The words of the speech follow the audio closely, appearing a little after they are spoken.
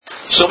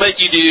She'll make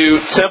you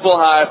do Temple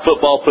High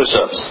football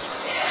push-ups.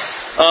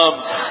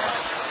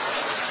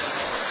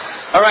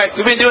 All right,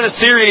 so we've been doing a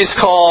series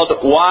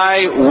called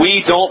Why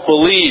We Don't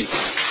Believe.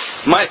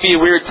 Might be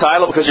a weird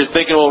title because you're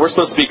thinking, well, we're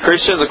supposed to be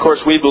Christians. Of course,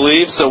 we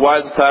believe. So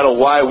why is the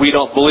title Why We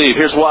Don't Believe?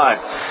 Here's why.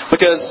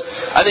 Because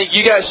I think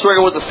you guys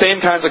struggle with the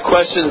same kinds of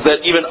questions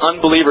that even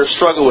unbelievers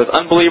struggle with.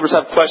 Unbelievers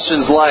have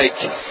questions like,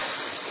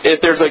 if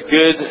there's a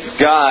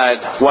good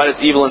God, why does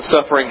evil and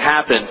suffering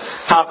happen?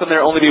 How can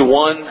there only be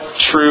one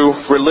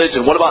true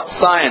religion? What about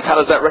science?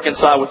 How does that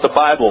reconcile with the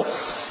Bible?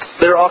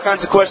 There are all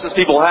kinds of questions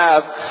people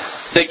have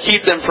that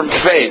keep them from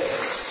faith.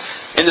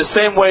 In the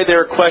same way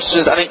there are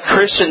questions, I think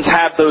Christians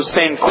have those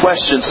same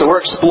questions. So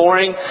we're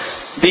exploring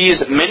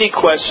these many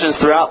questions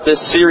throughout this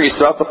series.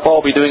 Throughout the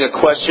fall, we'll be doing a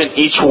question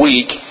each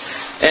week.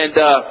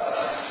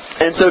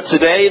 And so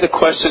today the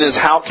question is,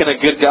 how can a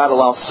good God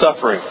allow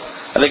suffering?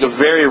 I think a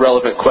very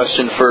relevant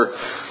question for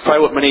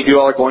probably what many of you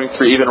all are going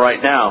through even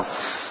right now.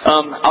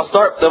 I'll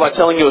start though by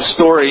telling you a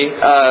story.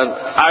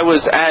 I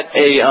was at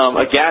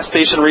a gas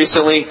station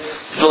recently,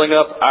 filling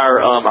up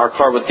our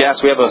car with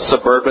gas. We have a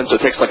Suburban, so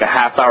it takes like a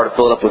half hour to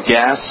fill it up with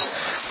gas.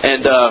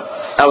 And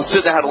I was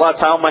sitting there, I had a lot of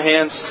time on my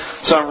hands,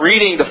 so I'm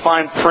reading the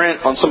fine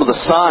print on some of the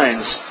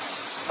signs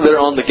that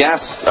are on the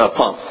gas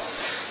pump.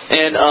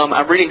 And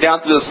I'm reading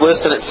down through this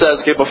list, and it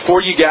says, okay,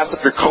 before you gas up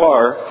your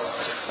car,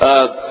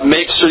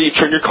 make sure you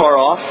turn your car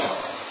off.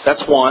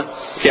 That's one.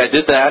 Okay, I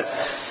did that.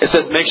 It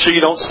says, make sure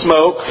you don't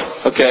smoke.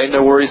 Okay,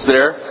 no worries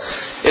there.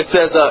 It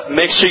says,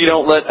 make sure you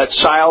don't let a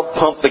child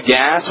pump the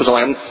gas, which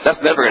I'm like,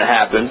 that's never going to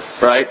happen,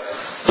 right?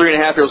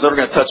 3.5-year-old's never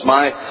going to touch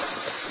my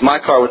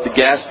car with the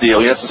gas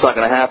deal. Yes, it's not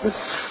going to happen.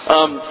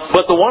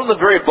 But the one on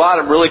the very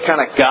bottom really kind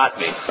of got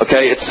me.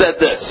 Okay, it said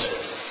this.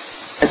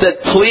 It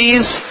said,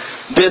 please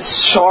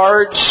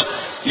discharge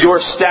your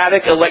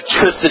static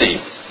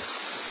electricity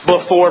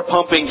before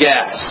pumping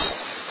gas.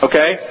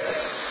 Okay?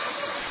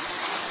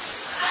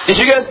 Did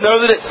you guys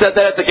know that it said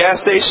that at the gas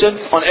station?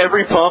 On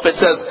every pump it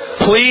says,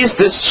 please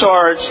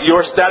discharge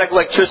your static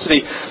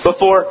electricity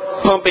before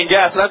pumping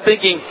gas. And I'm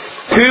thinking,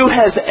 who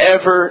has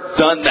ever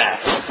done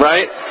that?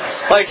 Right?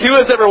 Like, who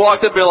has ever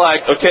walked up and been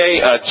like, okay,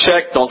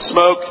 check, don't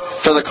smoke,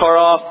 turn the car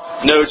off,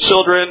 no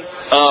children,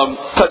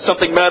 touch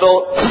something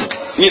metal,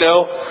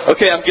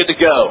 okay, I'm good to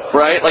go.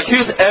 Right? Like,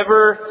 who's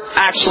ever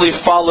actually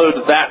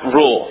followed that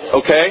rule?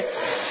 Okay?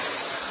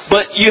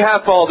 But you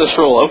have followed this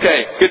rule.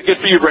 Okay, good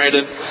for you,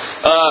 Brandon.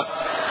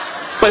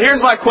 But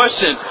here's my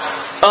question.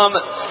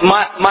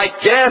 My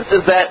guess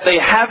is that they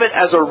have it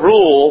as a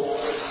rule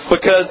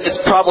because it's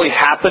probably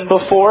happened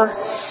before,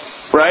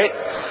 right?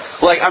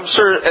 Like, I'm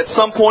sure at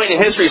some point in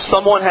history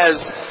someone has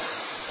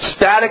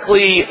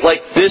statically,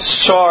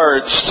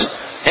 discharged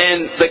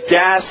and the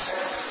gas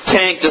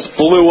tank just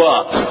blew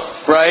up,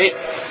 right?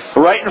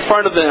 Right in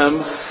front of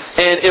them,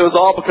 and it was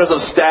all because of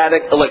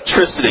static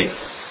electricity.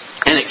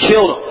 And it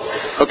killed them,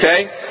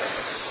 okay?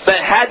 That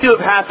had to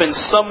have happened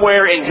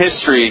somewhere in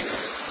history,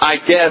 I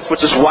guess,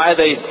 which is why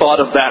they thought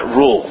of that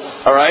rule.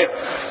 All right?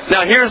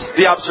 Now, here's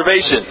the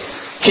observation.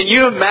 Can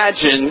you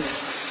imagine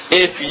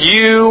if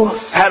you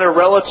had a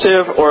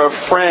relative or a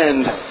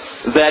friend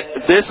that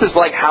this is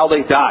like how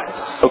they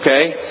died,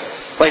 okay?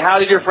 Like,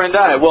 how did your friend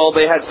die? Well,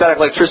 they had static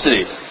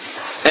electricity,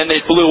 and they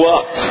blew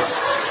up.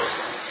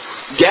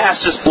 Gas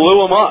just blew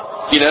them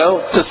up,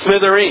 to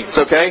smithereens,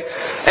 okay?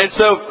 And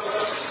so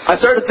I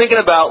started thinking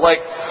about,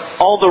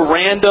 all the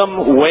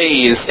random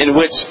ways in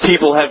which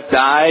people have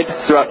died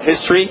throughout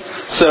history.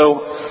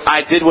 So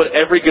I did what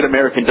every good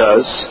American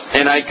does,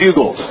 and I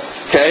Googled,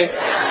 okay?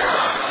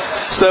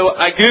 So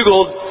I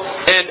Googled,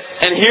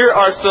 and here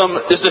are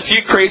just a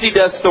few crazy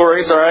death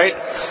stories, all right?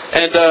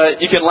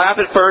 And you can laugh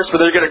at first, but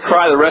they're going to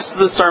cry the rest of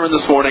the sermon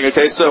this morning,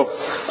 okay? So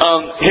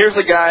here's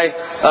a guy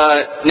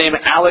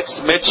named Alex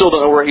Mitchell.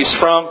 Don't know where he's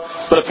from,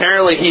 but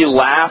apparently he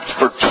laughed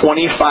for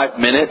 25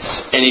 minutes,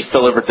 and he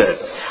fell over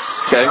dead,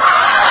 okay?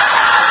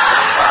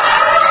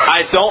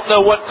 I don't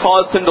know what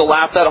caused him to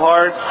laugh that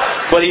hard,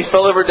 but he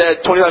fell over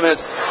dead. 25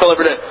 minutes, fell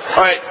over dead.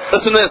 All right,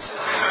 listen to this.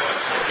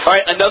 All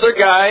right, another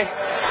guy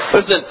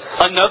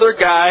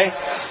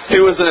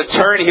who was an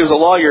attorney, he was a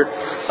lawyer,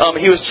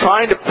 he was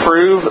trying to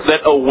prove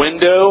that a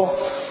window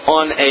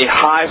on a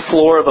high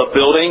floor of a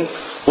building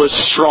was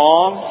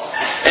strong.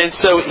 And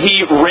so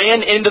he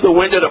ran into the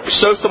window to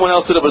show someone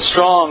else that it was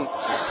strong,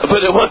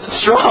 but it wasn't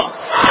strong.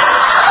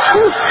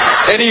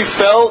 And he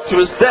fell to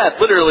his death,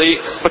 literally,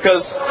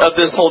 because of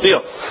this whole deal.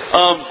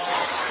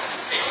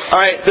 All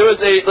right, there was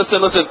listen,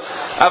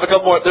 I have a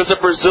couple more. There's a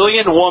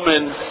Brazilian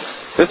woman,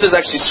 this is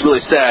actually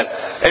really sad,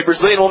 a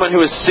Brazilian woman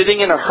who was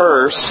sitting in a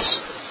hearse,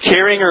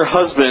 carrying her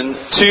husband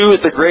to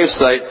the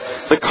gravesite.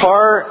 A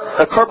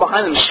car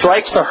behind them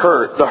strikes the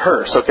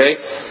hearse, okay,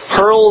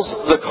 hurls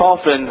the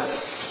coffin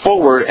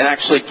forward and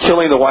actually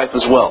killing the wife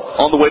as well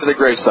on the way to the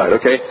gravesite,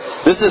 okay?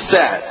 This is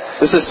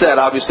sad,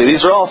 obviously.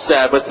 These are all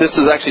sad, but this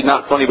is actually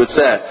not funny but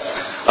sad.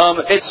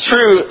 It's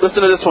true,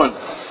 listen to this one.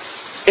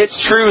 It's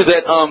true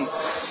that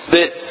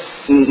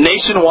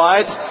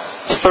nationwide,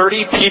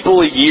 30 people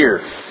a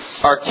year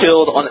are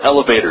killed on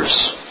elevators.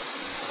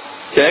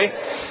 Okay?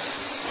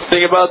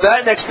 Think about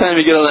that next time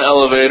you get on the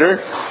elevator.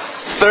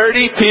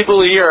 30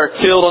 people a year are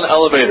killed on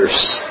elevators.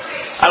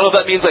 I don't know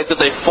if that means like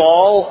that they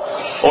fall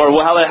or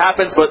how that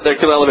happens, but they're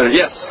killed on the elevator.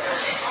 Yes.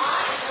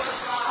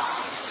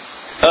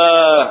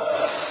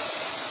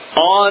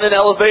 On an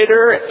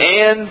elevator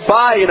and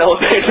by an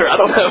elevator. I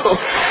don't know.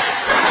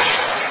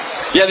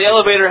 Yeah, the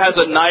elevator has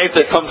a knife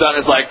that comes out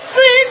and is like,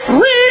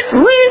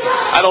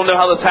 I don't know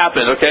how this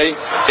happened, okay?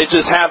 It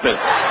just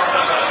happened.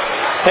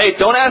 Hey,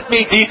 don't ask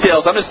me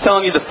details. I'm just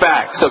telling you the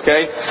facts,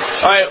 okay?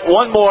 All right,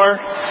 one more.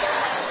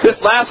 This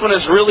last one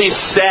is really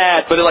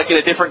sad, but like in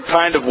a different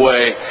kind of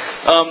way.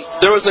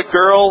 There was a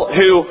girl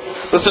who,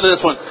 listen to this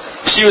one.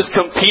 She was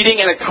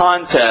competing in a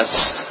contest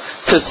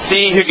to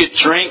see who could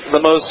drink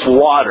the most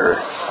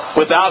water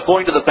without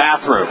going to the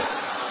bathroom.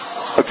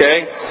 Okay?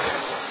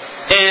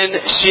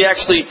 And she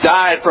actually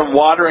died from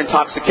water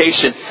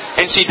intoxication.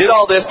 And she did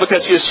all this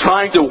because she was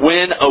trying to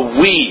win a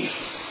Wii.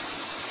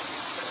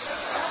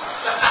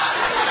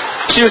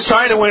 She was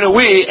trying to win a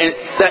Wii, and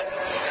that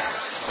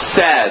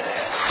sad.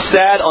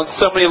 Sad on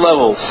so many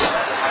levels.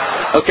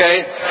 Okay?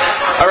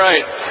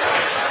 Alright.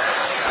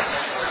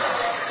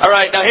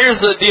 Alright, now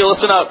here's the deal.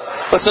 Listen up.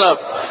 Listen up.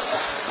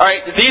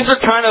 Alright, these are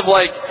kind of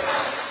like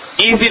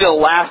easy to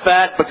laugh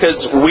at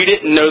because we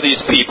didn't know these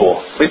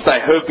people. At least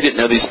I hope you didn't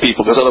know these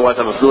people, because otherwise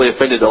I'm really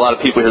offended a lot of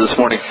people here this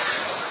morning.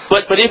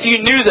 But if you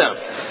knew them,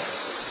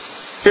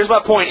 here's my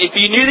point. If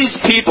you knew these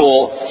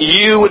people,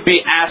 you would be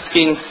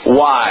asking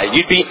why.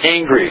 You'd be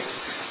angry.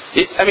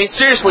 I mean,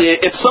 seriously,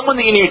 if someone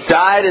that you knew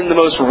died in the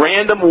most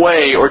random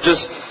way, or just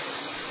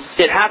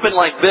it happened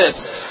like this,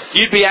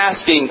 you'd be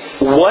asking,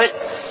 what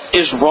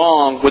is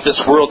wrong with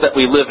this world that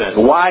we live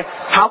in? Why?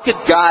 How could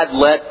God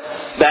let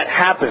that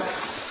happen?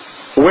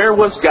 Where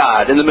was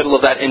God in the middle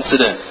of that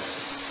incident?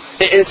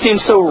 It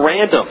seems so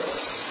random,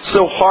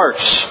 so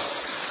harsh.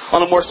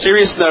 On a more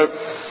serious note,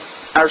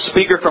 our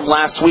speaker from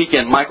last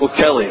weekend, Michael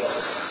Kelly,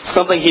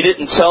 something he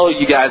didn't tell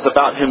you guys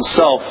about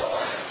himself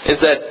is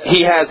that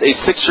he has a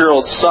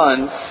 6-year-old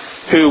son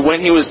who,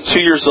 when he was 2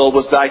 years old,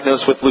 was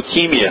diagnosed with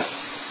leukemia.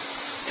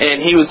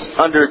 And he was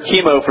under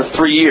chemo for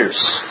 3 years.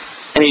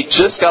 And he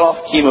just got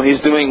off chemo.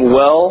 He's doing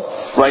well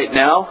right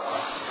now.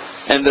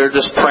 And they're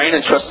just praying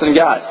and trusting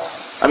God.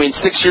 I mean,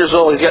 6 years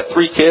old. He's got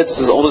 3 kids.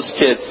 This is his oldest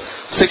kid.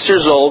 6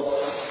 years old.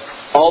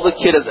 All the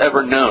kid has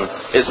ever known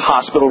is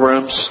hospital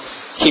rooms,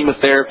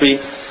 chemotherapy.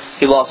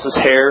 He lost his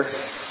hair.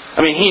 I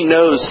mean, he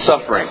knows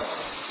suffering.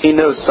 He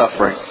knows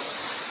suffering.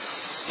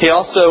 He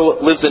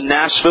also lives in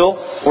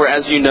Nashville, where,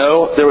 as you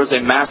know, there was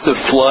a massive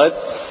flood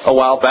a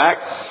while back.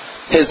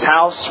 His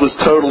house was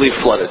totally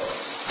flooded,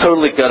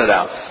 totally gutted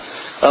out.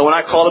 When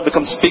I called him to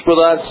come speak with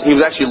us, he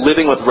was actually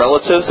living with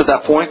relatives at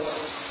that point.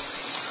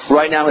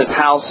 Right now his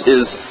house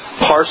is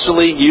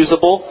partially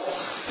usable.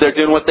 They're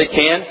doing what they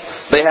can.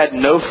 They had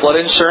no flood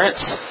insurance.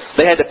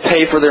 They had to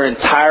pay for their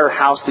entire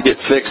house to get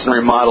fixed and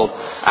remodeled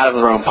out of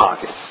their own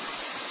pocket.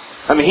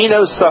 I mean, he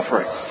knows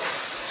suffering.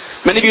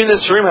 Many of you in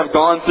this room have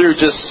gone through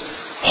just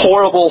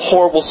horrible,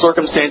 horrible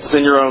circumstances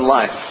in your own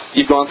life.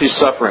 You've gone through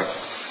suffering.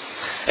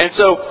 And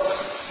so,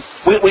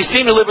 we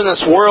seem to live in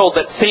this world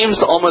that seems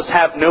to almost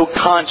have no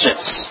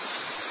conscience.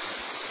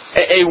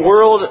 A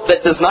world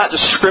that does not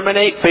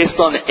discriminate based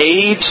on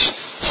age,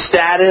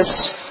 status,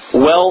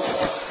 wealth,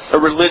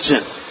 or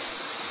religion.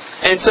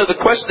 And so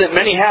the question that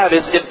many have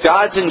is, if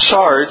God's in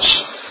charge,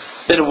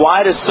 then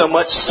why does so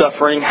much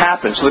suffering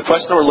happen? So the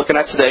question that we're looking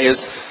at today is,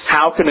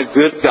 how can a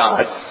good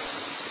God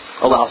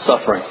allow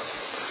suffering?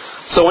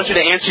 So I want you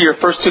to answer your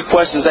first 2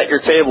 questions at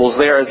your tables.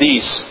 They are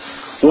these.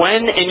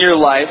 When in your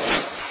life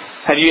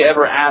have you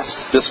ever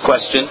asked this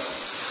question?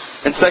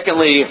 And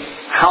secondly,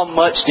 how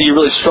much do you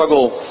really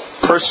struggle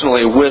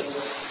personally with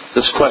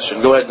this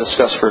question? Go ahead and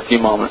discuss for a few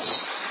moments.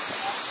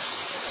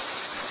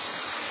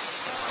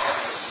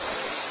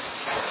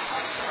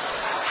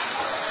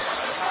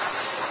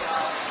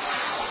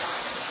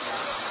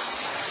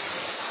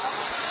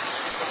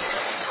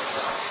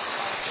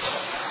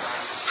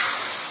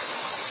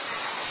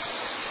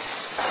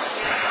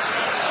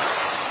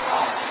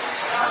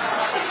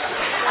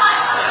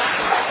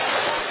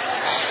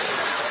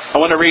 I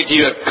want to read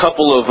you a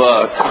couple of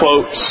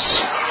quotes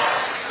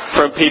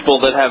from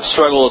people that have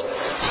struggled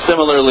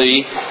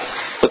similarly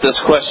with this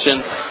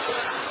question.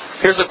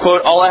 Here's a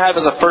quote. All I have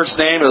is a first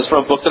name. It was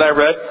from a book that I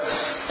read.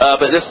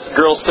 But this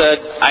girl said,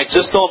 I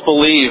just don't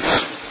believe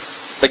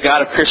the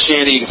God of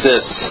Christianity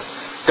exists.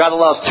 God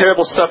allows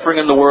terrible suffering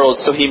in the world,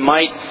 so He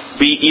might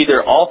be either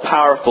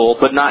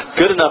all-powerful but not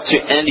good enough to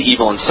end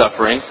evil and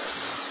suffering,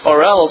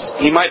 or else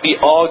He might be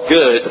all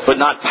good but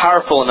not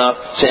powerful enough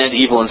to end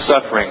evil and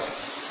suffering.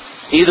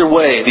 Either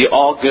way, the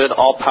all-good,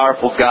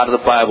 all-powerful God of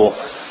the Bible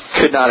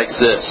could not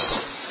exist.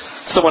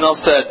 Someone else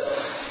said,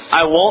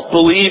 I won't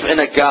believe in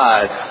a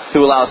God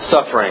who allows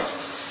suffering.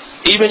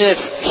 Even if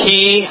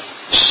he,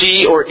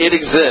 she, or it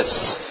exists.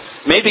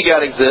 Maybe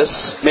God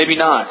exists, maybe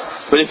not.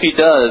 But if He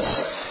does,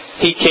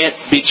 He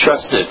can't be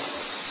trusted.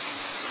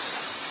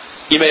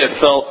 You may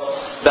have felt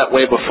that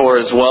way before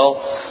as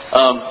well.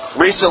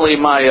 Recently,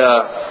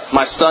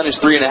 my son, who's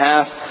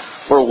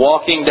 3.5, we're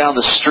walking down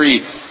the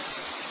street.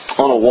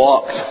 on a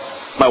walk.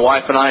 My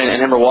wife and I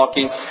and him are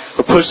walking.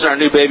 We're pushing our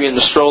new baby in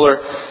the stroller.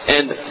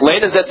 And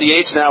Landon's at the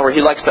age now where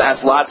he likes to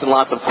ask lots and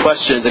lots of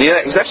questions. And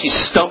he's actually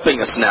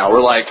stumping us now.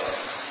 We're like,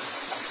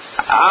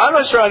 I'm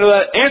not sure I know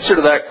that answer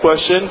to that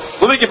question.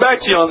 Let me get back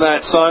to you on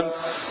that, son.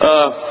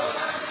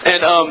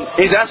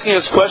 He's asking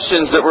us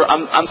questions that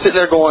I'm sitting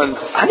there going,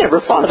 I never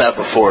thought of that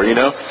before, you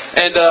know.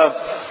 And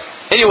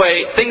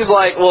anyway, things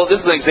like, well, this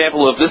is an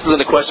example of, this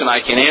isn't a question I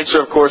can answer,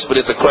 of course, but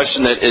it's a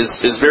question that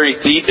is very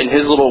deep in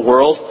his little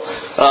world.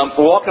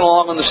 We're walking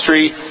along on the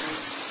street.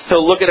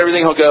 He'll look at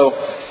everything. He'll go,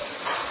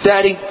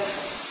 Daddy,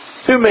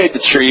 who made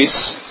the trees?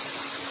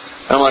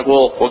 And I'm like,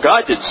 well,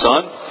 God did,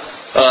 son.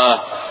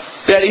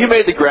 Daddy, who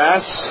made the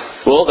grass?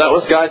 Well, that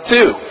was God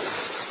too.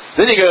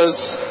 Then he goes,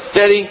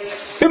 Daddy,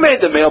 who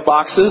made the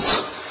mailboxes?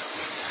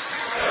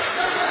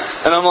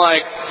 And I'm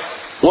like,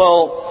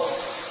 well,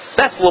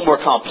 that's a little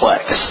more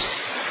complex.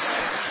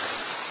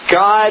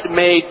 God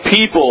made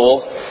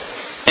people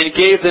and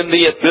gave them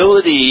the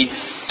ability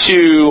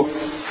to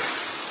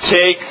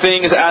take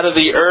things out of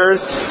the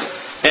earth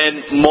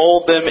and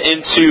mold them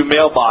into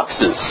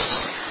mailboxes.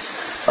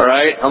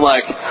 Alright? I'm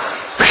like,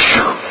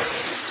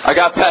 I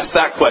got past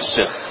that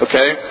question.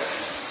 Okay?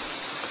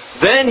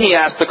 Then he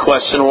asked the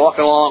question,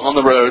 walking along on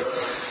the road,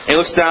 and he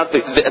looks down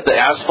at the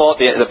asphalt,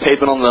 the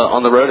pavement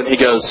on the road, and he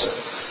goes,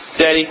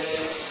 Daddy,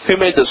 who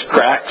made those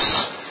cracks?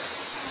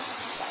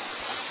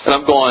 And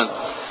I'm going,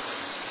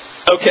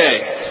 okay.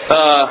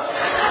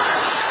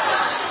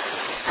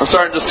 I'm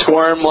starting to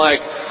squirm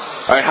like,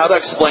 alright, how do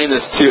I explain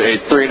this to a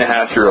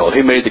 3.5-year-old?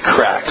 He made the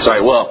cracks.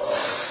 Alright, well,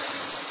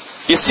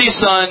 you see,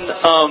 son,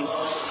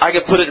 I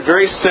can put it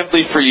very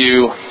simply for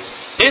you.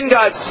 In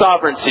God's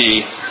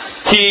sovereignty,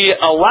 He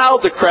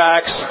allowed the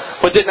cracks,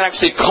 but didn't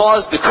actually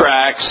cause the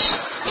cracks.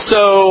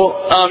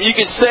 So, you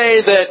could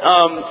say that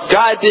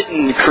God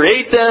didn't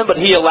create them, but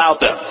He allowed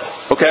them.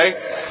 Okay?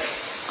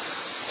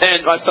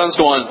 And my son's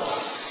going,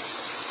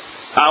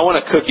 I want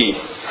a cookie.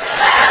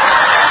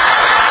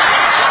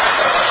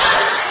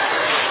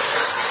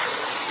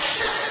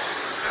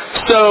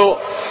 So,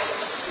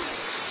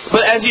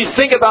 but as you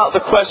think about the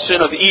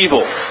question of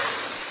evil,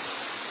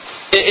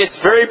 it's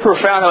very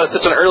profound how at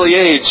such an early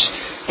age,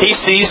 he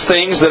sees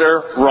things that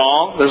are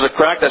wrong. There's a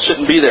crack that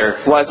shouldn't be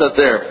there. Why is that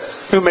there?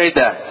 Who made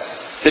that?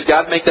 Did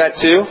God make that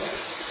too?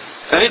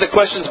 I think the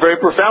question is very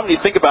profound when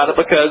you think about it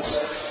because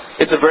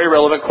it's a very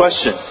relevant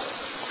question.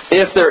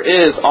 If there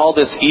is all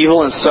this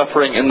evil and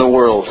suffering in the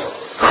world,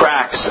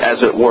 cracks as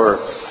it were,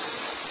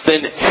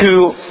 then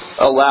who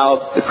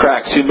allowed the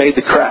cracks? Who made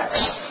the cracks?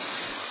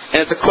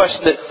 And it's a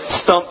question that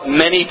stumped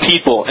many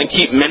people and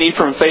keep many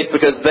from faith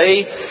because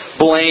they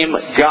blame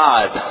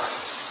God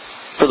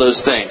for those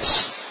things.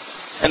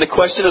 And the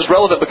question is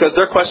relevant because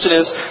their question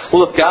is,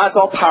 well, if God's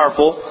all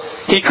powerful,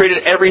 He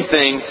created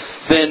everything,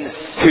 then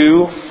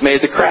who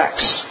made the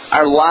cracks?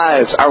 Our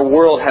lives, our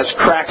world has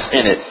cracks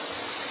in it.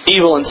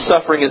 Evil and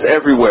suffering is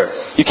everywhere.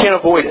 You can't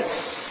avoid it.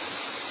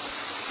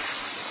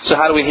 So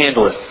how do we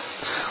handle it?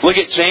 Look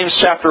at James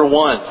chapter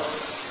 1.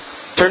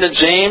 Turn to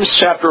James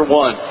chapter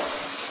 1.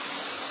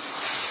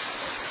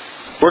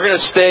 We're going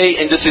to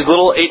stay in just these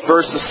little 8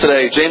 verses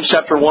today. James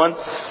chapter 1,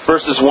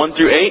 verses 1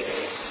 through 8.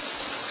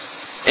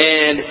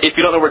 And if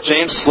you don't know where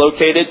James is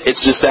located,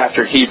 it's just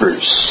after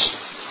Hebrews.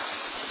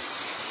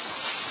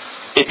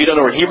 If you don't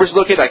know where Hebrews is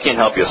located, I can't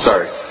help you.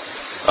 Sorry.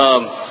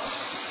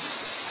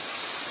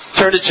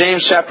 Turn to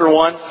James chapter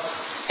 1,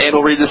 and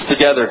we'll read this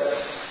together.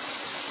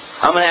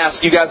 I'm going to ask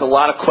you guys a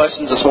lot of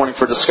questions this morning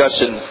for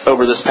discussion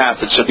over this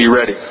passage, so be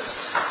ready.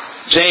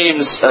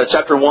 James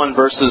chapter 1,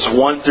 verses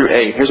 1 through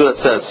 8. Here's what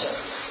it says.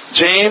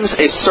 James,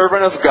 a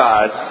servant of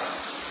God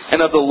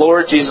and of the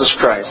Lord Jesus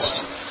Christ,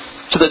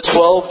 to the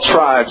 12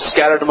 tribes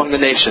scattered among the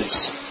nations.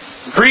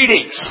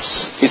 Greetings,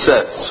 he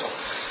says.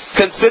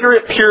 Consider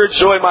it pure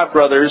joy, my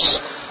brothers,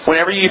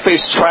 whenever you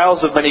face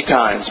trials of many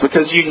kinds,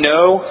 because you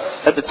know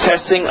that the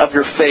testing of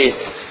your faith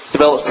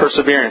develops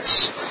perseverance.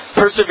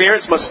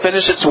 Perseverance must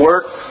finish its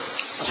work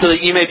so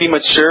that you may be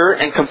mature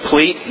and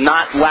complete,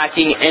 not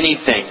lacking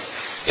anything.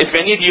 If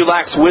any of you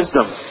lacks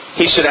wisdom,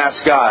 he should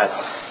ask God,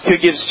 who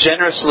gives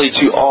generously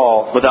to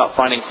all without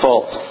finding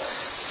fault,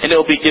 and it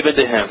will be given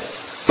to him.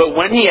 But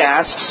when he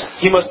asks,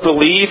 he must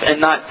believe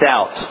and not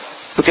doubt,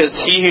 because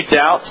he who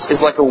doubts is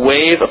like a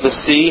wave of the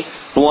sea,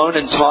 blown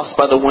and tossed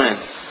by the wind.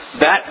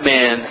 That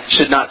man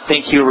should not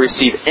think he will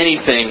receive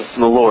anything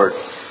from the Lord.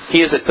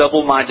 He is a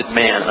double-minded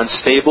man,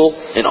 unstable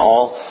in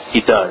all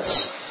he does.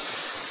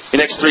 The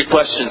next 3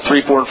 questions,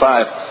 3, 4, and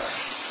 5.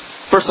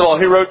 First of all,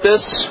 who wrote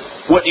this?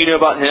 What do you know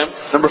about him?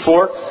 Number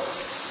 4,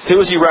 who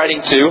is he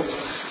writing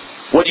to?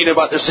 What do you know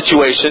about their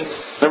situation?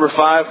 Number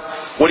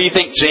 5, what do you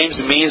think James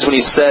means when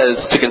he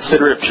says to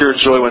consider it pure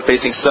joy when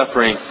facing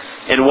suffering?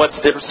 And what's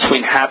the difference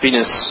between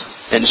happiness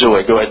and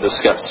joy? Go ahead and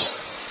discuss.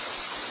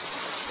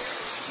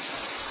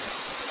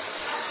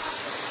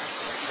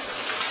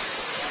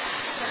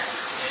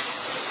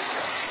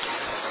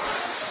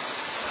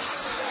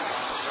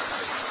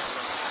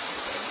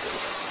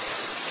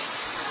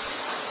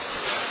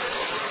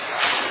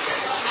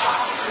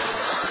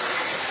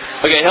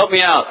 Okay, help me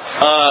out.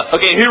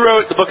 Okay, who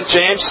wrote the book of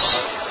James?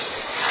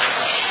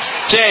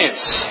 James.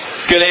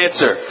 Good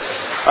answer.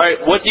 All right,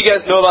 what do you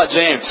guys know about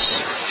James?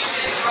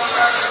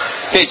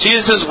 Okay,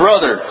 Jesus'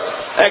 brother.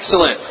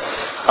 Excellent.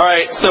 All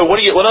right, so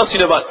what else do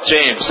you know about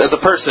James as a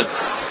person?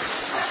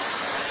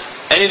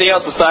 Anything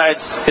else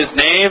besides his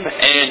name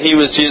and he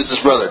was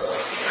Jesus' brother?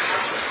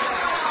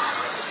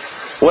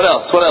 What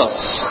else? What else?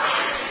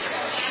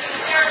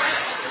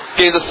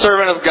 Okay, he's a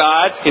servant of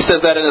God. He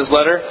says that in his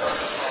letter.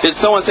 Did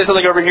someone say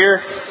something over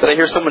here? Did I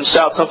hear someone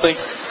shout something?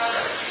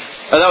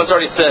 Oh, that was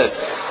already said.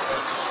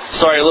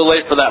 Sorry, a little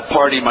late for that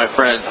party, my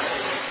friend.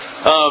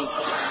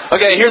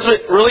 Okay, here's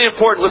what really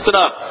important. Listen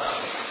up.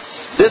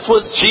 This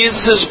was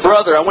Jesus'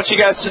 brother. I want you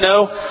guys to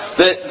know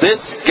that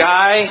this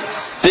guy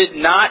did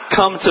not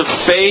come to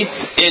faith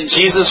in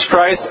Jesus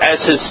Christ as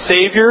his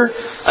Savior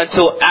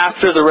until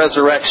after the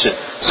resurrection.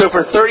 So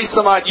for 30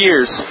 some odd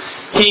years,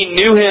 he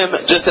knew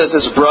him just as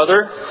his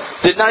brother,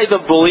 did not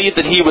even believe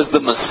that he was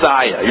the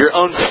Messiah. Your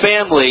own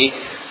family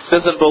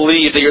doesn't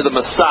believe that you're the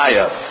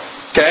Messiah.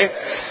 Okay?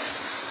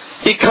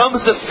 He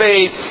comes to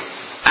faith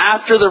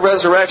after the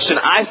resurrection,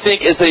 I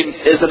think, is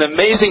an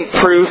amazing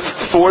proof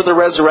for the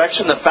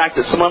resurrection. The fact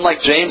that someone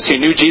like James, who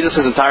knew Jesus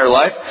his entire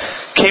life,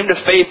 came to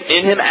faith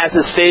in him as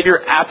his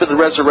Savior after the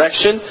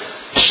resurrection,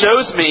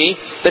 shows me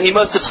that he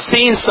must have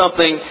seen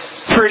something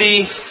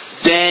pretty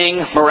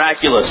dang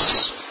miraculous.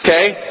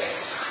 Okay?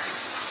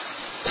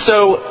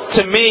 So,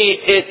 to me,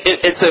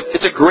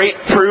 it's a great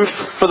proof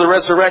for the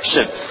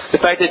resurrection.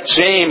 The fact that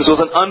James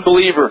was an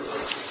unbeliever,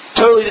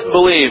 totally didn't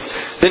believe,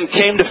 then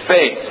came to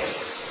faith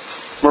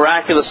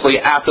miraculously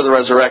after the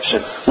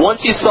resurrection.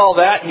 Once he saw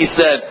that, he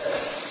said,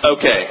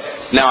 okay,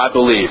 now I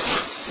believe.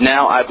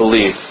 Now I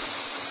believe.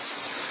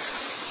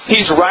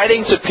 He's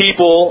writing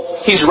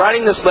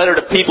this letter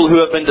to people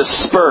who have been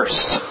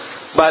dispersed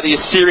by the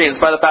Assyrians,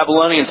 by the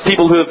Babylonians,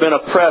 people who have been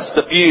oppressed,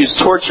 abused,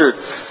 tortured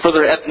for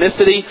their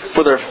ethnicity,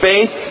 for their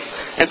faith.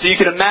 And so you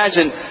can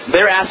imagine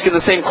they're asking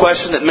the same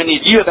question that many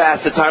of you have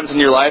asked at times in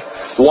your life.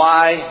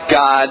 Why,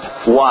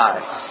 God,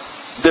 why?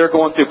 They're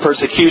going through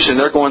persecution.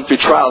 They're going through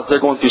trials.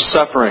 They're going through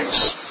sufferings.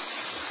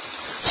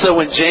 So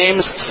when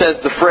James says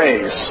the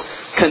phrase,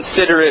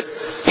 consider it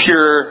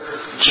pure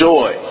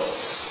joy,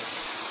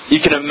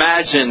 you can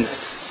imagine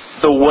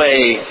the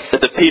way that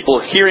the people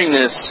hearing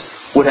this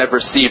would have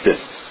received it.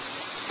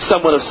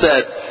 Some would have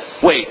said,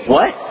 wait,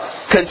 what?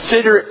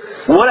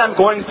 Consider what I'm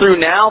going through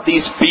now,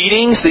 these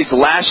beatings, these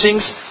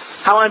lashings,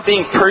 how I'm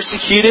being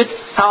persecuted,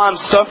 how I'm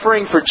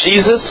suffering for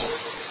Jesus.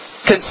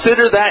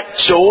 Consider that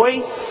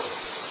joy?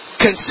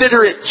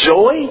 Consider it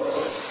joy?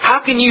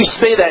 How can you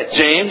say that,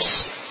 James?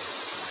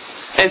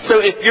 And so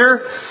if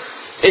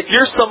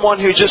you're someone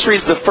who just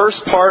reads the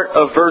first part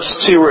of verse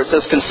 2 where it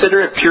says,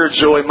 consider it pure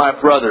joy, my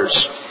brothers,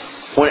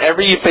 whenever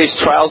you face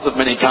trials of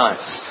many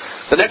kinds.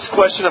 The next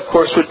question, of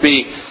course, would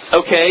be,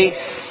 okay,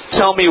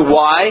 tell me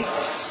why?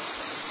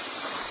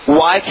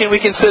 Why can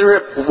we consider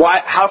it?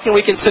 How can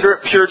we consider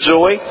it pure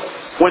joy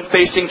when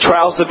facing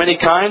trials of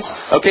many kinds?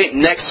 Okay,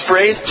 next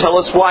phrase, tell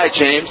us why,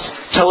 James.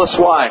 Tell us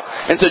why.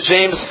 And so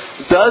James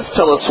does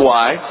tell us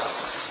why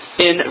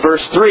in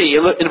verse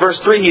 3. In verse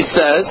 3 he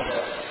says,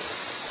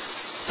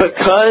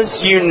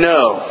 because you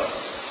know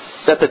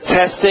that the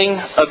testing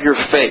of your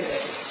faith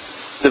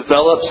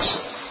develops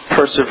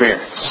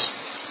perseverance.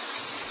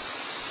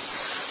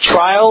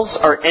 Trials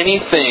are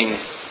anything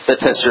that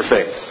tests your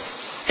faith.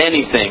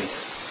 Anything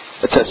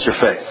that tests your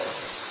faith.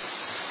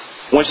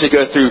 I want you to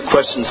go through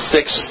questions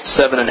 6,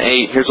 7, and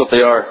 8. Here's what they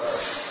are.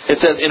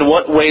 It says, in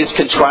what ways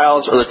can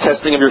trials or the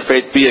testing of your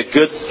faith be a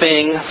good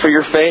thing for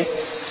your faith?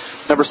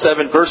 Number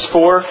 7, verse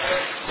 4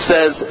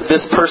 says,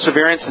 this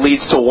perseverance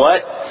leads to what?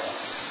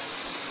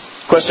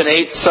 Question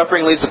 8,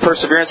 suffering leads to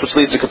perseverance, which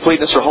leads to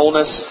completeness or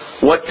wholeness.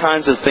 What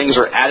kinds of things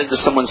are added to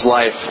someone's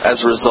life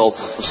as a result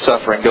of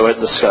suffering? Go ahead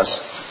and discuss.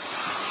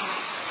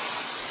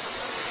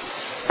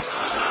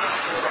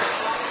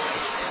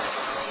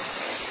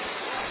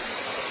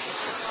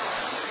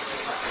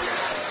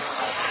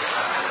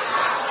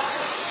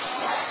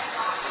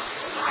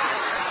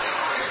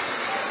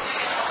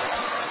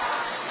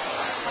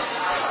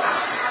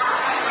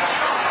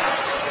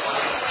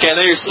 Okay, I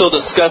know you're still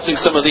discussing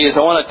some of these. I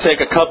want to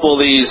take a couple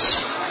of these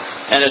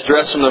and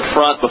address from the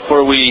front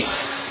before we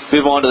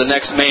move on to the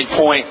next main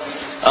point.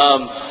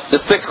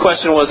 The 6th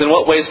question was, in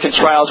what ways can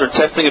trials or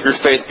testing of your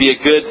faith be a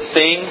good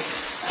thing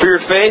for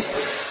your faith?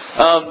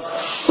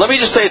 Let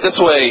me just say it this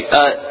way.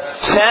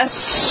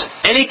 Tests,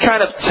 any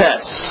kind of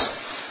tests,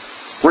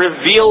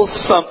 reveals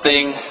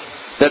something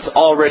that's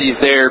already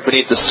there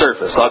beneath the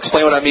surface. I'll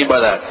explain what I mean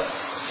by that.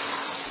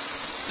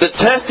 The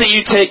test that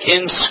you take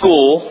in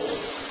school,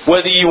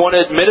 whether you want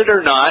to admit it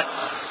or not,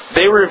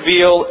 they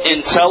reveal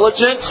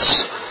intelligence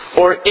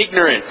or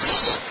ignorance.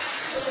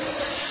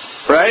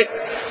 Right?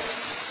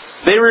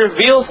 They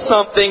reveal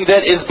something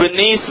that is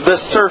beneath the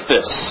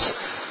surface.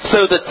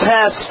 So the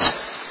test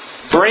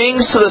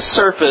brings to the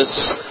surface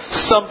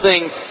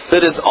something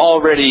that is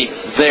already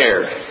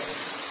there.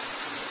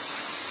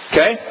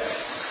 Okay?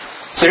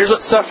 So here's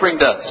what suffering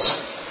does.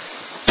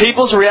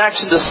 People's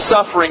reaction to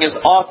suffering is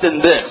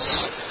often this.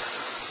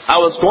 I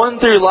was going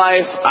through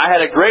life, I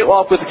had a great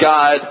walk with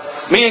God,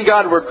 me and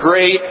God were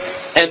great,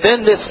 and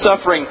then this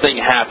suffering thing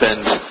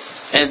happened,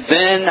 and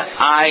then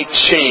I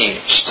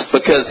changed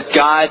because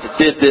God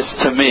did this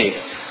to me.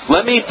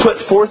 Let me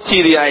put forth to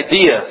you the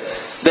idea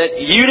that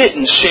you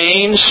didn't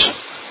change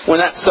when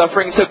that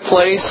suffering took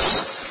place.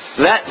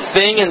 That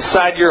thing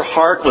inside your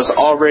heart was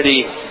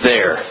already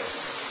there.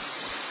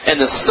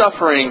 And the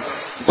suffering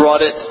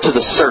brought it to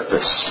the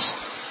surface.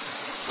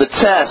 The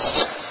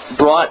test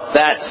brought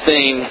that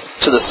thing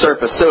to the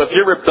surface. So if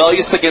you're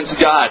rebellious against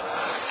God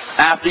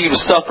after you've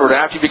suffered,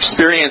 after you've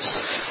experienced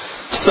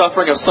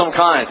suffering of some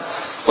kind,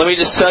 let me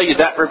just tell you,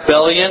 that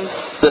rebellion,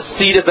 the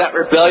seed of that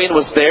rebellion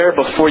was there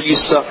before you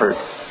suffered.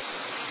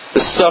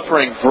 The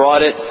suffering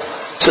brought it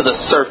to the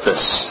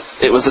surface.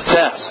 It was a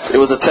test. It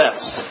was a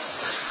test.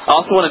 I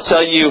also want to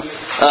tell you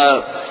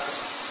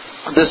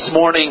this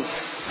morning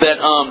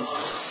that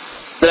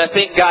I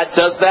think God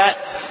does that.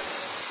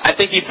 I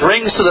think He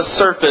brings to the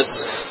surface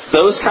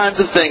those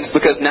kinds of things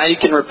because now you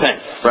can repent,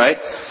 right?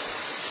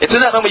 It's in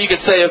that moment you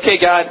can say, okay,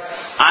 God,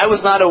 I was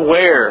not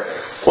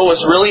aware what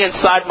was really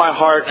inside my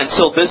heart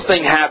until this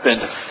thing happened.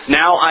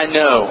 Now I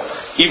know.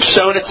 You've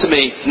shown it to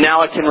me.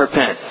 Now I can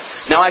repent.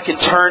 Now I can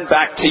turn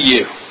back to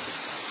you.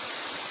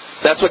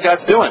 That's what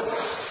God's doing.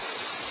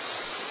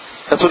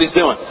 That's what He's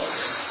doing.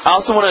 I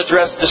also want to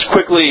address just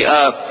quickly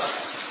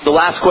the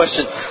last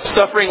question.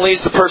 Suffering leads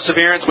to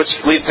perseverance, which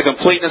leads to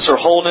completeness or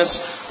wholeness.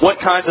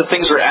 What kinds of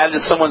things are added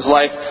to someone's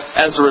life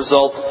as a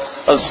result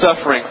of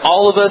suffering?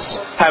 All of us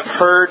have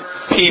heard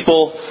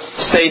people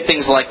say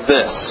things like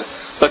this.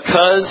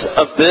 Because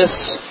of this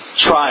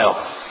trial,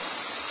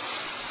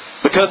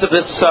 because of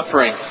this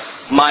suffering,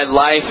 my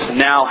life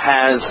now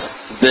has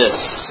this.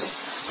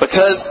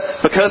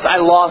 Because I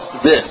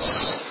lost this,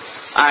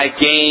 I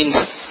gained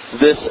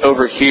this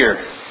over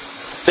here.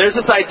 There's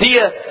this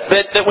idea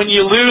that when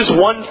you lose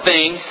one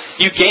thing,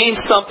 you gain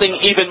something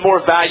even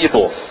more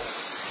valuable.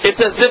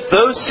 It's as if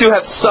those who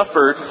have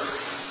suffered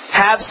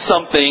have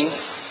something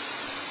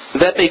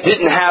that they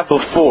didn't have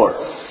before.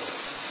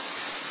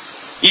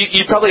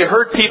 You probably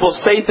heard people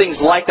say things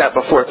like that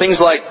before.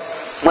 Things like,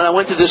 when I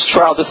went through this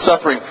trial, this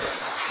suffering,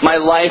 my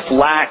life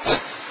lacked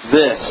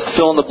this,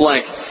 fill in the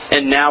blank,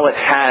 and now it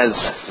has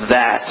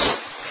that.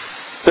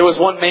 There was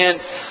one man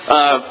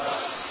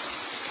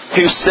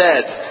who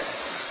said,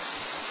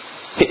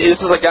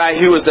 this is a guy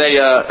who was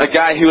a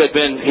guy who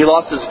he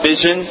lost his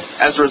vision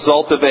as a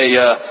result of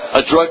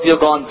a drug deal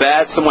gone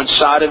bad. Someone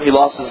shot him, he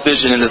lost his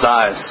vision in his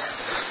eyes.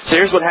 So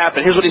here's what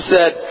happened. Here's what he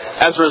said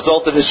as a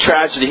result of his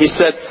tragedy. He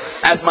said,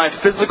 as my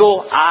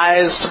physical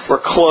eyes were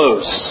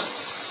closed,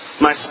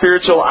 my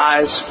spiritual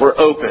eyes were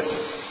open.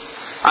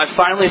 I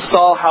finally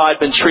saw how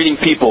I'd been treating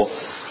people.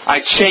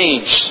 I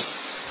changed.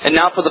 And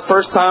now for the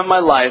first time in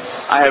my life,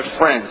 I have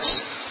friends.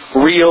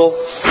 Real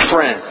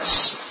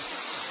friends.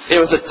 It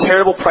was a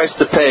terrible price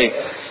to pay.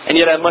 And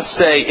yet I must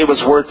say, it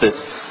was worth it.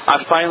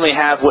 I finally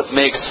have what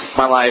makes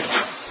my life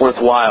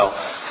worthwhile.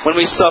 When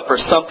we suffer,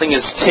 something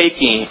is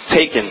taken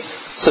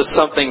so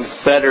something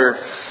better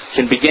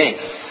can be gained.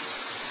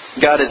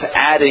 God is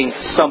adding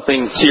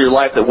something to your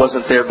life that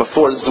wasn't there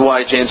before. This is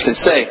why James can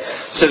say,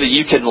 so that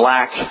you can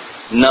lack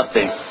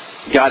nothing.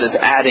 God is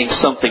adding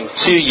something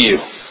to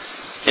you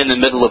in the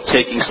middle of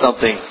taking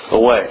something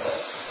away.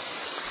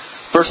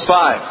 Verse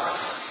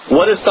 5.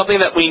 What is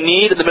something that we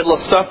need in the middle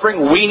of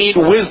suffering? We need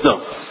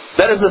wisdom.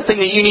 That is the thing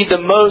that you need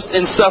the most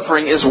in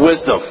suffering is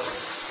wisdom.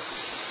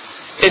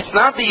 It's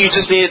not that you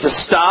just need it to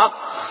stop,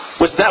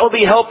 which that will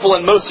be helpful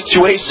in most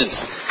situations.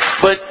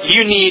 But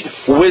you need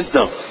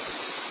wisdom.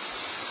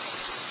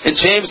 And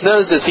James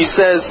knows this. He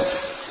says,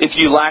 if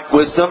you lack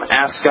wisdom,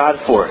 ask God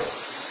for it.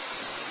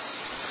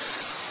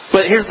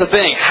 But here's the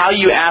thing. How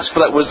you ask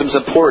for that wisdom is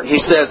important.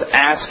 He says,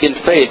 ask in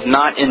faith,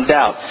 not in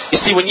doubt. You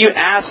see, when you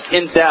ask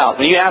in doubt,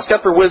 when you ask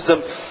God for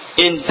wisdom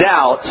in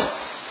doubt,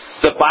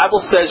 the Bible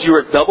says you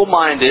are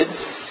double-minded,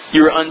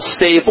 you are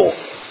unstable.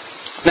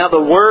 Now, the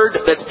word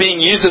that's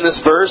being used in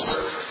this verse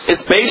is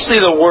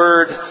basically the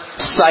word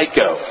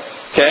psycho.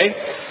 Okay?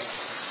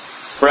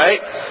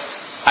 Right?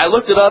 I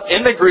looked it up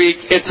in the Greek.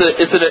 It's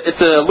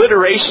an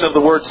alliteration of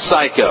the word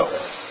psycho.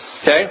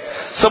 Okay?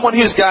 Someone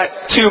who's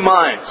got two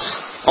minds.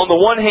 On the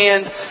one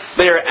hand,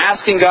 they are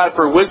asking God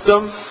for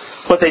wisdom,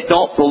 but they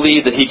don't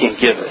believe that He can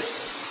give it.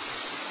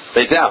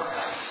 They doubt.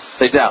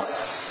 They doubt.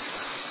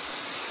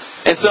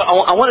 And so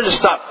I want to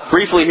just stop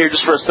briefly here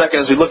just for a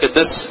second as we look at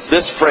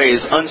this phrase,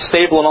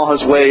 unstable in all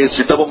his ways,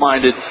 you're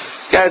double-minded.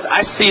 Guys,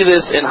 I see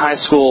this in high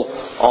school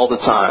all the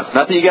time.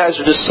 Not that you guys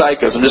are just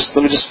psychos.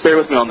 Let me just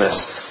bear with me on this.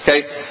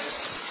 Okay?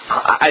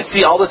 I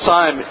see all the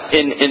time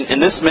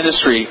in this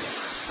ministry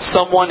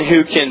someone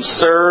who can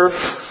serve,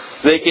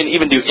 they can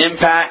even do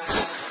impact,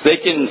 they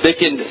can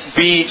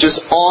be just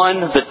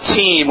on the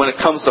team when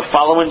it comes to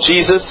following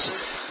Jesus,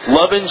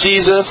 loving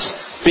Jesus,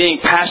 being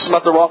passionate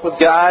about their walk with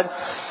God.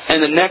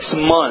 And the next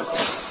month,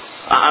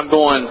 I'm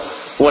going,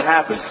 what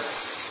happened?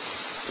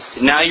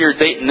 Now you're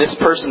dating this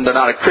person, they're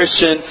not a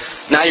Christian.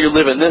 Now you're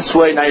living this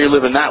way, now you're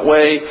living that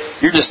way.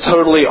 You're just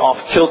totally off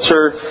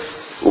kilter.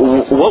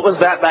 What was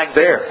that back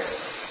there?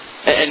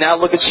 And now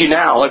look at you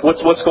now. Like,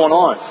 what's going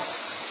on?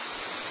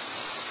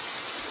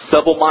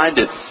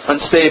 Double-minded,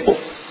 unstable.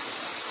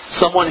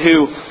 Someone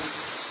who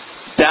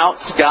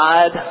doubts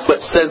God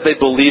but says they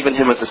believe in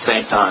Him at the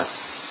same time.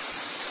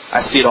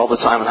 I see it all the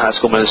time in high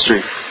school ministry.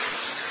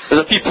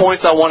 There's a few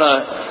points I want to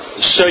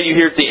show you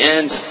here at the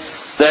end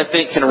that I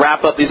think can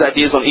wrap up these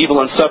ideas on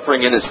evil and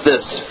suffering, and it's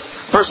this.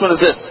 First one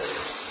is this.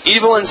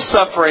 Evil and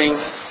suffering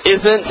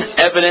isn't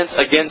evidence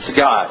against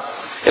God.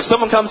 If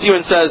someone comes to you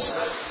and says,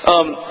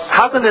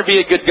 how can there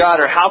be a good God,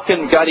 or how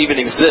can God even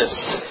exist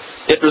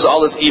if there's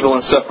all this evil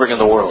and suffering in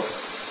the world?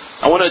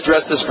 I want to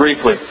address this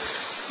briefly.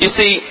 You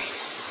see,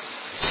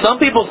 some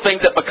people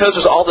think that because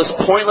there's all this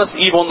pointless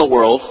evil in the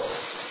world,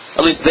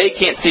 at least they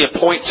can't see a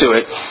point to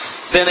it,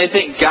 then they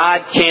think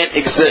God can't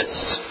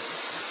exist.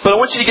 But I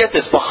want you to get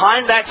this.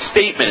 Behind that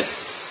statement,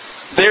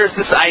 there's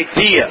this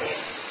idea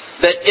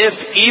that if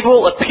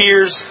evil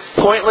appears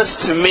pointless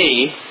to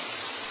me,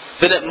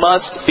 then it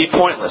must be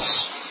pointless.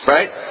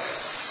 Right?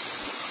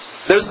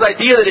 There's this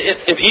idea that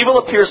if evil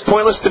appears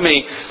pointless to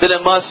me, then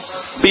it must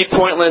be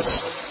pointless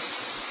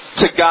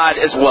to God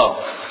as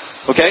well.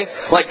 Okay?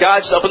 Like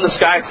God's up in the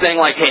sky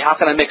saying, like, hey, how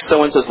can I make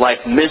so-and-so's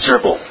life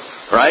miserable?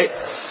 Right?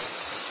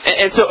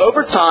 And so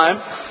over time,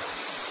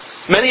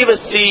 many of us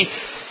see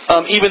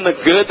even the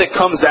good that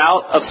comes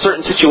out of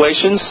certain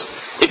situations.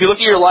 If you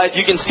look at your life,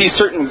 you can see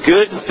certain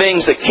good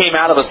things that came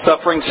out of a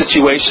suffering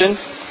situation.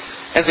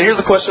 And so here's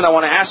the question I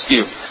want to ask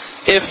you.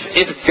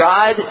 If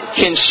God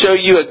can show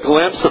you a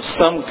glimpse of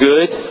some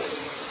good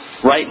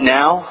right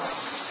now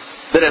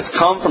that has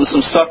come from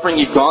some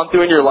suffering you've gone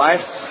through in your life,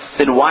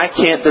 then why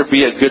can't there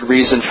be a good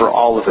reason for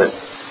all of it?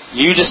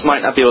 You just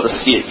might not be able to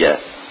see it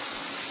yet.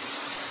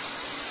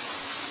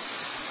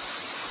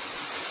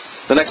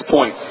 The next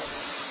point.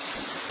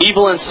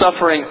 Evil and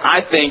suffering,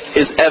 I think,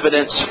 is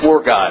evidence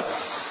for God.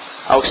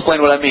 I'll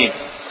explain what I mean.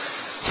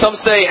 Some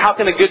say, how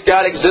can a good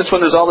God exist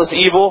when there's all this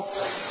evil?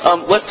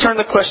 Let's turn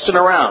the question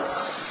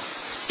around.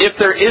 If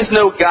there is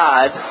no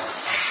God,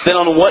 then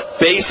on what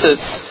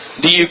basis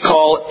do you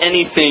call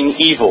anything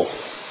evil?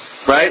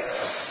 Right?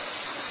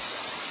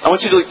 I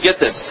want you to get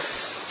this.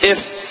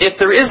 If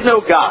there is no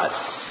God,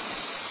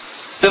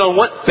 then on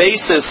what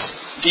basis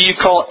do you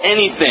call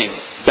anything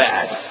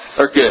bad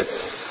or good?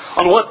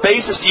 On what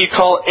basis do you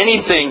call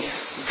anything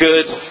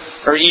good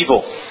or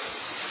evil?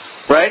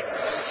 Right?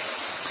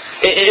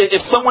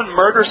 If someone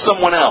murders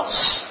someone else,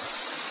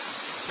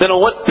 then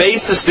on what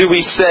basis do we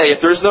say, if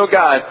there's no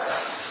God,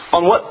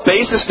 on what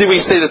basis do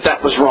we say that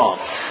that was wrong?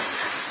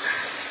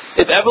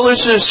 If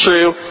evolution is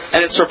true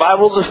and it's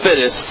survival of the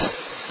fittest,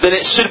 then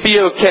it should be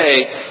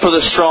okay for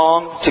the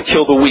strong to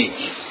kill the weak.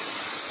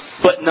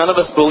 But none of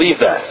us believe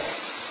that.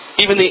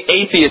 Even the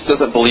atheist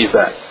doesn't believe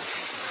that.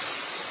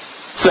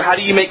 So how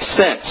do you make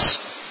sense?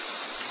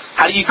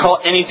 How do you call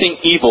anything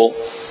evil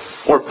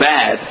or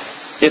bad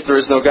if there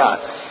is no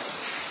God?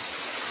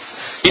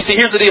 You see,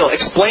 here's the deal.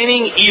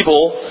 Explaining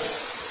evil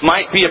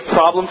might be a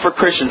problem for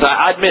Christians.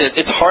 I admit it.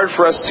 It's hard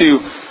for us to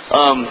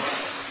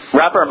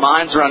wrap our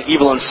minds around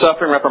evil and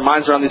suffering, wrap our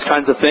minds around these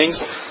kinds of things.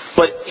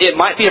 But it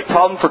might be a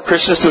problem for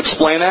Christians to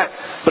explain that.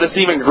 But it's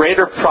an even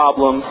greater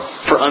problem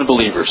for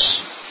unbelievers.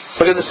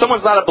 Because if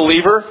someone's not a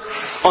believer,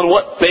 on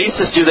what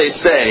basis do they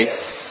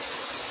say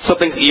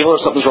something's evil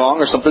or something's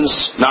wrong or something's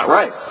not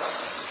right?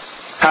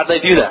 How do they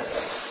do that?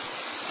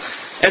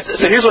 And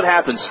so here's what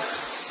happens.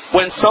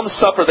 When some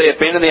suffer, they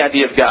abandon the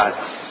idea of God.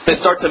 They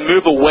start to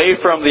move away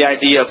from the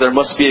idea of there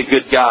must be a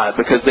good God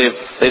because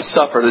they've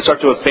suffered. They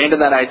start to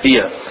abandon that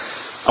idea.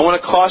 I want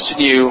to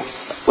caution you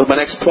with my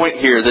next point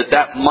here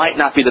that might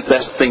not be the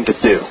best thing to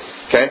do.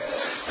 Okay?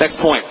 Next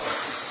point.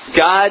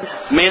 God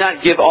may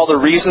not give all the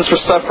reasons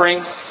for suffering,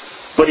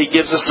 but He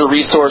gives us the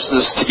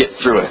resources to get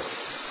through it.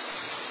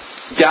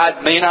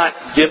 God may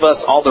not give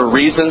us all the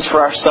reasons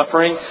for our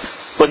suffering,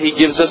 but He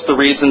gives us the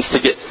reasons to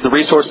get the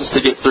resources to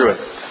get through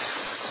it.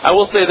 I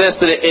will say this,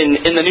 that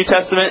in the New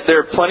Testament,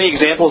 there are plenty of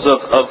examples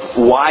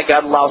of why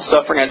God allows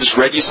suffering. I just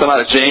read you some out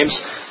of James.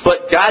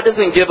 But God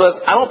doesn't give us,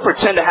 I don't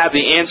pretend to have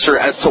the answer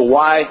as to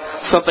why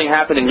something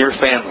happened in your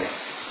family.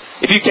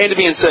 If you came to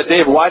me and said,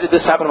 Dave, why did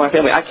this happen to my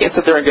family? I can't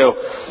sit there and go,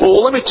 well,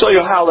 let me tell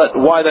you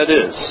why that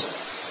is.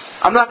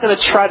 I'm not going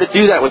to try to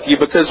do that with you,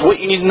 because what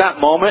you need in that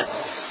moment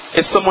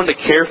is someone to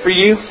care for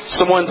you,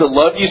 someone to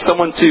love you,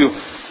 someone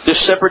to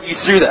shepherd you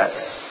through that.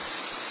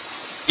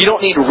 You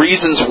don't need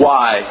reasons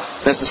why,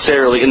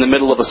 necessarily, in the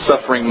middle of a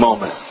suffering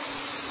moment.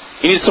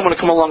 You need someone to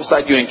come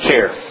alongside you and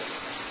care.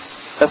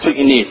 That's what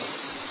you need.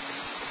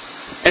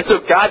 And so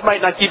God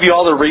might not give you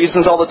all the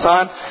reasons all the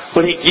time,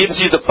 but He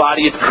gives you the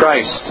body of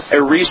Christ,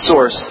 a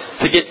resource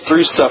to get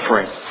through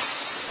suffering.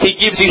 He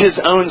gives you His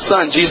own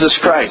Son, Jesus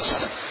Christ,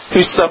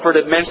 who suffered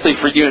immensely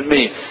for you and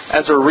me,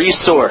 as a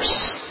resource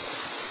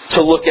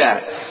to look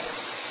at.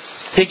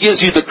 He gives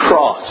you the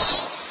cross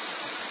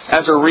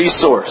as a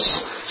resource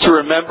to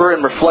remember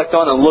and reflect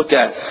on and look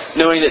at,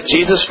 knowing that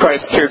Jesus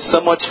Christ cared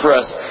so much for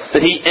us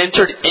that He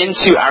entered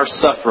into our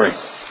suffering.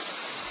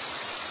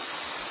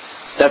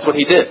 That's what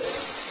He did.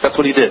 That's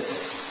what He did.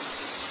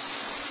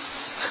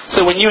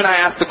 So when you and I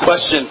ask the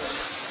question,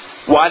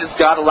 why does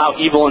God allow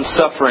evil and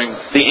suffering?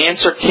 The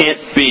answer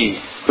can't be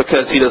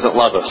because He doesn't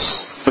love us.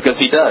 Because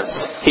He does.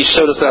 He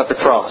showed us that at the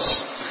cross.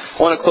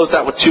 I want to close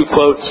out with two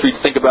quotes for you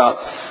to think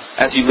about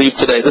as you leave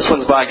today. This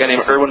one's by a guy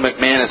named Erwin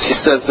McManus. He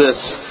says this: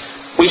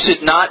 "We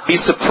should not be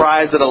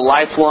surprised that a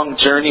lifelong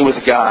journey with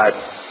God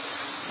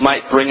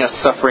might bring us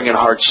suffering and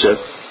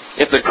hardship.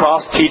 If the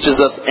cross teaches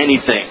us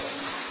anything,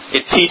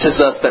 it teaches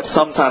us that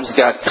sometimes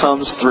God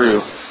comes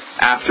through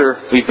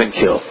after we've been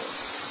killed."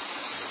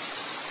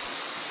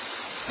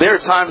 There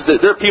are times that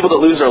there are people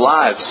that lose their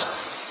lives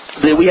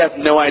that we have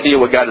no idea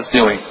what God is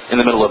doing in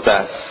the middle of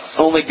that.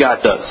 Only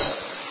God does.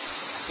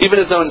 Even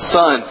His own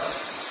Son,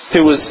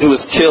 who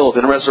was killed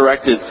and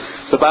resurrected,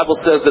 the Bible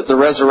says that the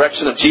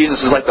resurrection of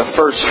Jesus is like the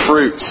first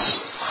fruits.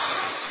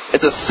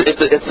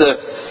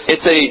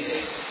 It's a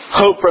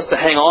hope for us to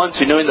hang on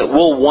to, knowing that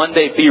we'll one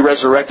day be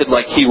resurrected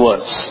like He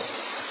was.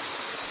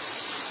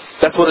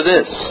 That's what it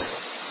is.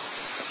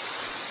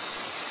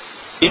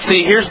 You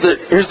see, here's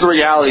the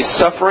reality.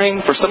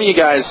 Suffering, for some of you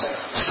guys,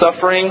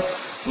 suffering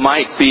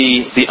might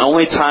be the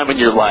only time in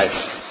your life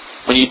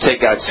when you take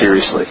God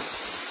seriously.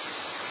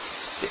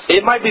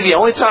 It might be the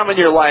only time in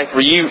your life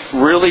where you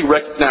really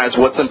recognize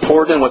what's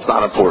important and what's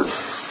not important.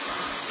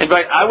 In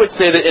fact, I would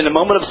say that in a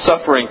moment of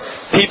suffering,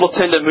 people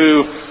tend to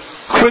move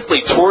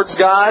quickly towards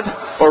God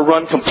or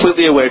run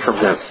completely away from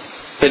Him.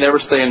 They never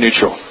stay in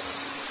neutral.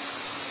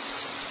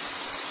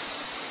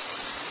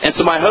 And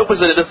so my hope is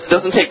that it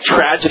doesn't take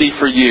tragedy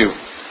for you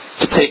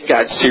to take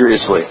God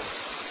seriously.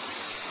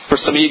 For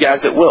some of you guys,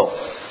 it will.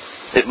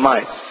 It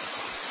might.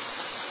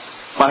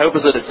 My hope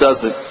is that it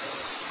doesn't.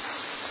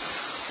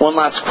 One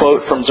last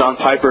quote from John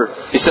Piper.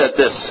 He said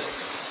this: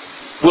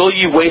 "Will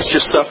you waste your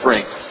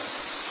suffering?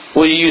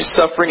 Will you use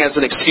suffering as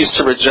an excuse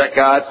to reject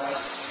God?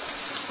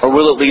 Or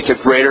will it lead to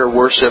greater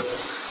worship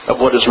of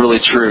what is really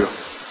true,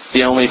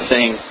 the only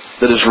thing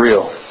that is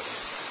real?"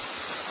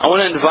 I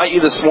want to invite you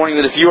this morning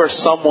that if you are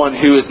someone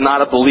who is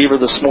not a believer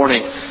this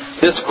morning,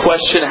 this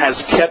question has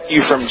kept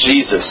you from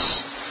Jesus.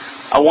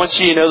 I want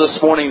you to know this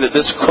morning that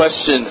this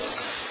question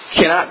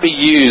cannot be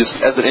used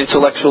as an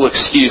intellectual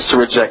excuse to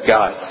reject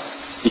God.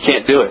 You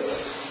can't do it.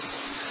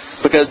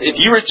 Because if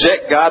you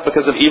reject God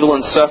because of evil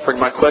and suffering,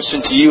 my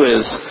question to you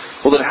is,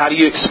 well then how do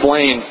you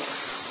explain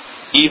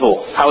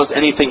evil? How is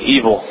anything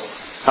evil?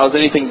 How is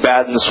anything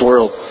bad in this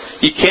world?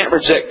 You can't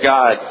reject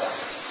God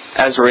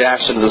as a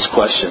reaction to this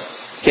question.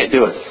 You can't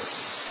do it.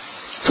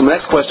 So the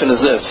next question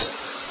is this: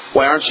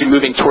 why aren't you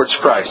moving towards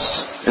Christ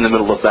in the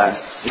middle of that,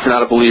 if you're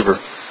not a believer?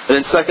 And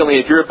then secondly,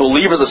 if you're a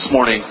believer this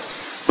morning,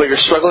 but you're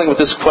struggling with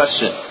this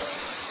question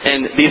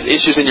and these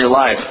issues in your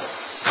life,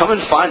 come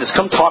and find us.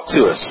 Come talk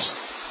to us.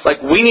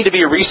 Like, we need to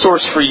be a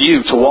resource for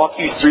you to walk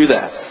you through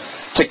that,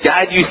 to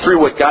guide you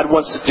through what God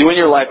wants to do in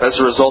your life as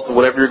a result of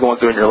whatever you're going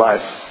through in your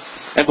life.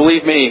 And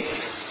believe me,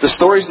 the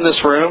stories in this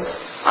room,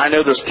 I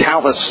know there's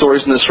countless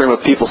stories in this room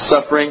of people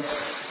suffering,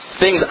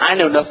 things I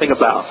know nothing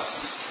about.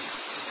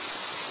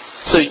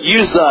 So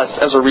use us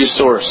as a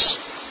resource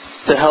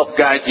to help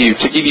guide you,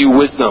 to give you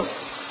wisdom,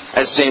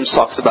 as James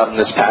talks about in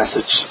this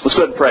passage. Let's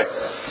go ahead and pray.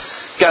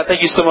 God,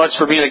 thank you so much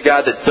for being a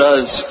God that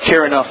does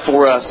care enough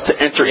for us to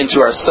enter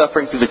into our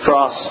suffering through the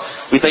cross.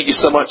 We thank you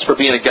so much for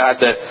being a God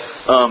that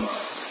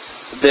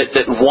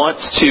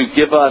wants to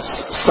give us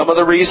some of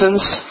the reasons,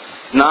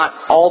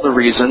 not all the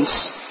reasons,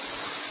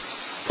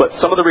 but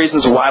some of the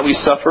reasons why we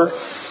suffer.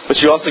 But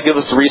you also give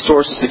us the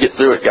resources to get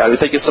through it, God. We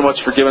thank you so much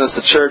for giving us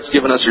the church,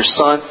 giving us your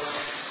Son,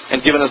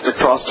 and giving us the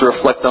cross to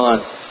reflect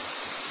on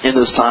in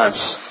those times.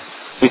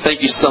 We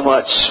thank you so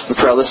much. We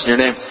pray all this in your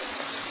name.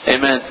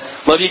 Amen.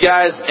 Love you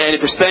guys. And if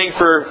you're staying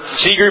for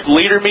G Group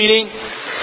Leader Meeting,